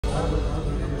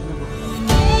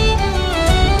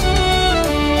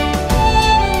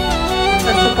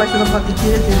पैसा त कति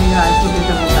तिरे तिरेर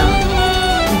आइपुगेको म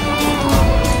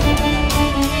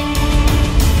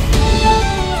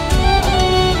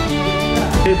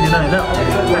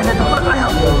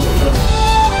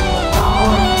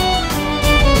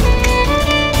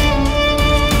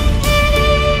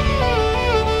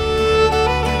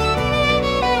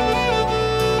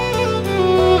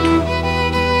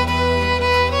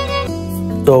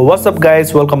So what's up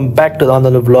guys, welcome back to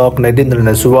another vlog.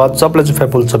 Naidendra Suvat सबले चाहिँ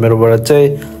फेफुल छ मेरोबाट चाहिँ.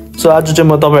 सो आज चाहिँ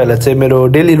म तपाईहरुलाई चाहिँ मेरो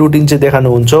डेली रुटिन चाहिँ देखाउनु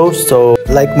हुन्छ. सो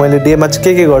लाइक मैले डेमा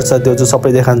चाहिँ के गर्छ त्यो चाहिँ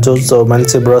सबै देखाउँछु. सो मैले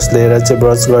चाहिँ ब्रश लिएर चाहिँ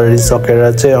ब्रश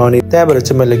गरिसकेर चाहिँ अनि त्यहाँबाट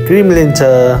चाहिँ मैले क्रिम लिन्छ.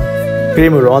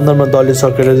 क्रिमहरु अन्डरमा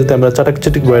दलिसकेर चाहिँ त्यहाँबाट चटक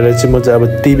चटक भएर चाहिँ म चाहिँ अब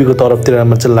टिभीको तर्फतिर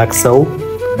म चाहिँ लाग्छौ.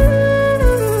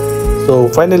 सो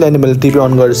फाइनली अनि मैले टिभी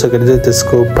अन गरिसकेर चाहिँ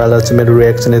त्यसको पहिला चाहिँ मेरो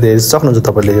रिएक्सन हेरि सक्नुहुन्छ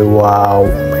तपाईले. Wow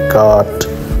my God.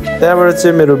 त्यहाँबाट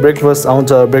चाहिँ मेरो ब्रेकफास्ट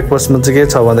आउँछ. ब्रेकफास्टमा चाहिँ के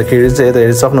छ भन्दाखेरि चाहिँ यता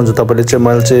हेरि सक्नुहुन्छ तपाईले चाहिँ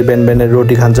मैले चाहिँ बिहान बिहान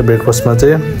रोटी खान्छ ब्रेकफास्टमा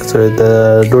चाहिँ. सो यता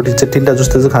रोटी चाहिँ 3टा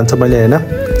जस्तो चाहिँ खान्छ मैले हैन.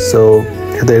 सो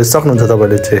यता हेरि सक्नुहुन्छ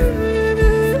तपाईले चाहिँ.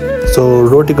 सो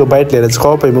रोटीको बाइट लिएर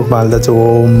चाहिँ कपै मुखमा हाल्दा चाहिँ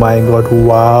ओ माय गॉड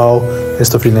वाओ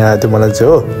यस्तो फिलिङ आयो थियो मलाई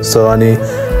चाहिँ हो. सो अनि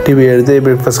टिभी हेर्दै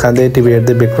ब्रेकफास्ट खाँदै टिभी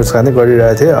हेर्दै ब्रेकफास्ट खाँदै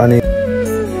गरिरहेको थिएँ. अनि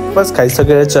बस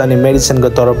खाइसकेर चाहिँ अनि मेडिसिनको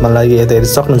तर्फमा लागि यता हेरि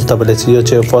सक्नुहुन्छ तपाईले चाहिँ. यो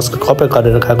चाहिँ फर्स्ट कपै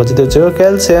गरेर खाएको चाहिँ त्यो चाहिँ हो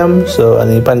क्याल्सियम. सो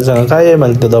अनि पानीसँग खाएँ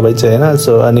मैले त्यो दबाई चाहिँ हैन.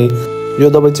 सो अनि यो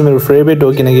दबाई चाहिँ मेरो फेभरेट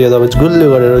हो किनकि यो दबाई चाहिँ गुल्ली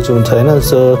गरेर चाहिँ हुन्छ हैन.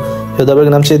 सो यो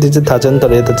दबाईको नाम चाहिँ यति चाहिँ थाहा छैन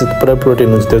तर यता चाहिँ पुरा प्रोटिन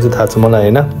हुन्छ त्यो चाहिँ थाहा छ मलाई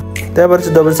हैन. त्यहाँबाट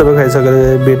चाहिँ दबाई सबै खाइसकेर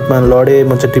बेडमा लडेँ.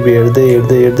 म चाहिँ टिभी हेर्दै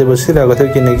हेर्दै हेर्दै बसिरहेको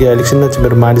थिएँ किनकि अलिकसिन चाहिँ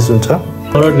मेरो मालिस हुन्छ.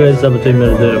 अलराइट गाइस, अब चाहिँ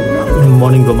मेरो चाहिँ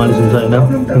मर्निङको मालिस हुन्छ हैन.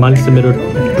 मालिस चाहिँ मेरो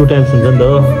 2 टाइम्स हुन्छ नि त.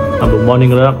 अब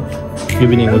मर्निङ र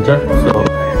इभिनिङ हुन्छ. सो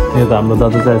यो त हाम्रो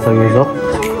दाजु चाहिँ आइसकेको छ.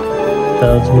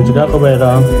 त्यहाँ म चाहिँ गएको भएर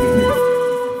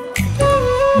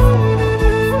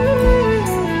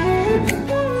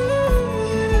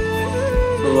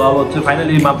अब चाहिँ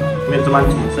फाइनली मेरो चाहिँ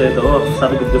मान्छे हुन्छ यता हो.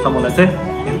 साह्रै दुख्दैछ मलाई चाहिँ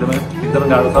एकदमै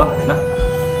गाह्रो छ हैन.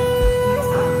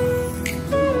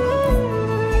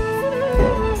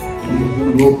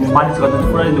 मालिस गर्दा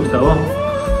चाहिँ पुरै दुख्छ हो.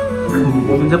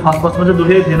 जुन चाहिँ फर्स्टमा चाहिँ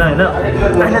दुखेको थिएन हैन.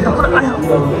 अहिले त पुरा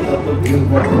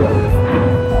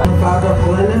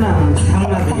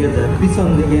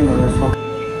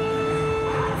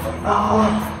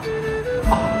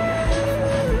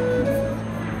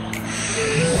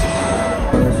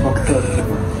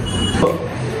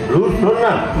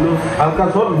हल्का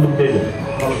छोड़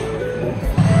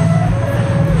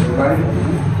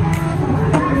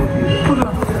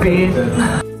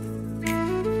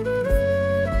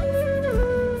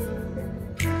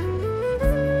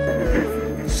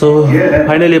सो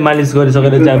फाइनली मालिस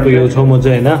गरिसकेर चाहिँ आइपुगेको छु म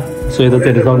चाहिँ हैन. सो यता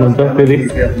चाहिँ सक्नुहुन्छ फेरि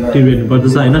टिभी हेर्नु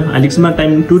पर्दैछ हैन. अलिकसम्म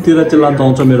टाइम 2 तिर चाहिँ लन्च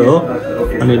आउँछ मेरो हो.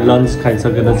 अनि लन्च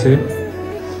खाइसकेर चाहिँ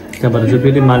त्यहाँबाट चाहिँ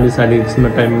फेरि मालिस अलिकसम्म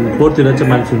टाइम 4 तिर चाहिँ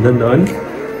मालिस हुन्छ नि त हैन.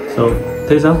 सो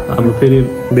त्यही छ हाम्रो फेरि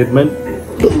बेडमै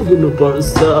हुनुपर्छ.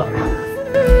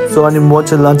 सो अनि म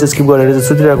चाहिँ लन्च स्किप गरेर चाहिँ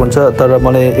सुतिरहेको हुन्छ तर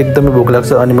मलाई एकदमै भोक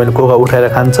लाग्छ अनि मैले कोका उठाएर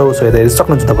खान्छौ. सो यता हेरि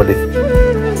सक्नुहुन्छ तपाईले.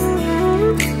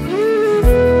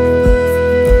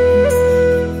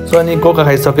 सो अनि कोका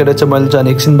खाइसकेर चाहिँ मैले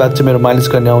चाहिँ एकछिन बाद चाहिँ मेरो मालिस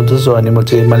गर्ने आउँछ. सो अनि म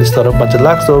चाहिँ मालिस तर्फमा चाहिँ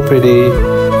लाग्छु फेरि.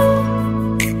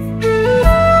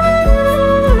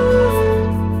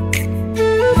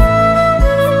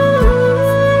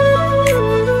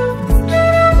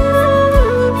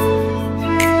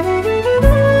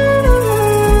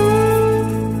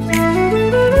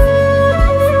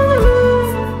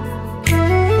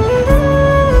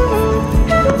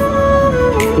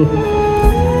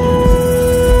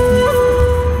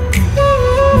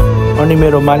 अनि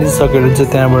मेरो मालिस सकेर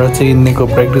चाहिँ त्यहाँबाट चाहिँ हिँड्नेको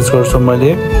प्र्याक्टिस गर्छु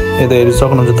मैले. यता हेरि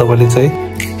सक्नुहुन्छ तपाईले चाहिँ.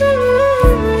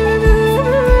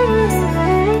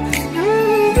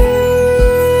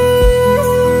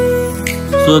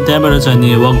 सो त्यहाँबाट चाहिँ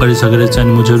अनि वक गरिसकेर चाहिँ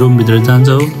अनि म चाहिँ रुमभित्र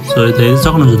जान्छौ. सो यता हेरि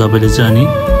सक्नुहुन्छ तपाईले चाहिँ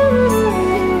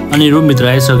अनि रुमभित्र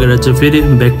आइसकेर चाहिँ फेरि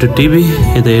ब्याक टु टिभी.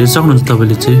 यता हेरि सक्नुहुन्छ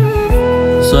तपाईले चाहिँ.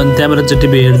 सो अनि त्यहाँबाट चाहिँ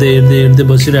टिभी हेर्दै हेर्दै हेर्दै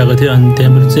बसिरहेको थियो. अनि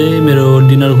त्यहाँबाट चाहिँ मेरो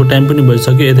डिनरको टाइम पनि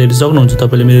भइसक्यो. यता हेरि सक्नुहुन्छ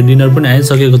तपाईँले मेरो डिनर पनि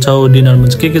आइसकेको छ. डिनरमा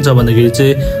चाहिँ के छ भन्दाखेरि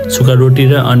चाहिँ सुक्खा रोटी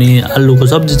र अनि आलुको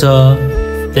सब्जी छ.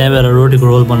 त्यहाँबाट रोटीको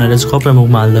रोल बनाएर चाहिँ कपै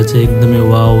मुखमा हाल्दा चाहिँ एकदमै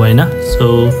वाउ हैन. सो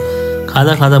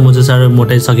खाँदा खाँदा म चाहिँ साह्रै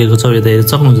मोटाइसकेको छु. यता हेरि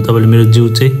सक्नुहुन्छ तपाईँले मेरो जिउ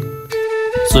चाहिँ.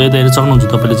 सो यता हेरि सक्नुहुन्छ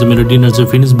तपाईँले चाहिँ मेरो डिनर चाहिँ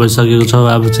फिनिस भइसकेको छ.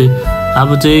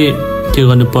 अब चाहिँ के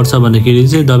गर्नुपर्छ भन्दाखेरि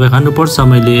चाहिँ दबाई खानुपर्छ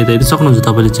मैले. यता हेरि सक्नुहुन्छ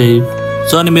तपाईँले चाहिँ.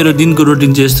 सो अनि मेरो दिनको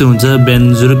रुटिन चाहिँ यस्तो हुन्छ.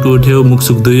 बिहान जुरुक्क उठ्यो,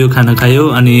 मुखसुख धुयो, खाना खायो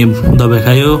अनि दबाई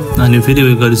खायो अनि फेरि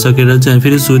उयो गरिसकेर चाहिँ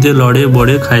फेरि सुत्यो, लड्यो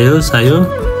बढ्यो, खायो सायो.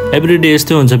 एभ्री डे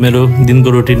यस्तै हुन्छ मेरो दिनको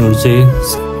रुटिनहरू चाहिँ.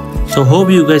 So hope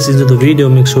you guys enjoyed the video.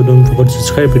 Make sure don't forget to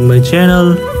subscribe in my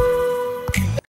channel.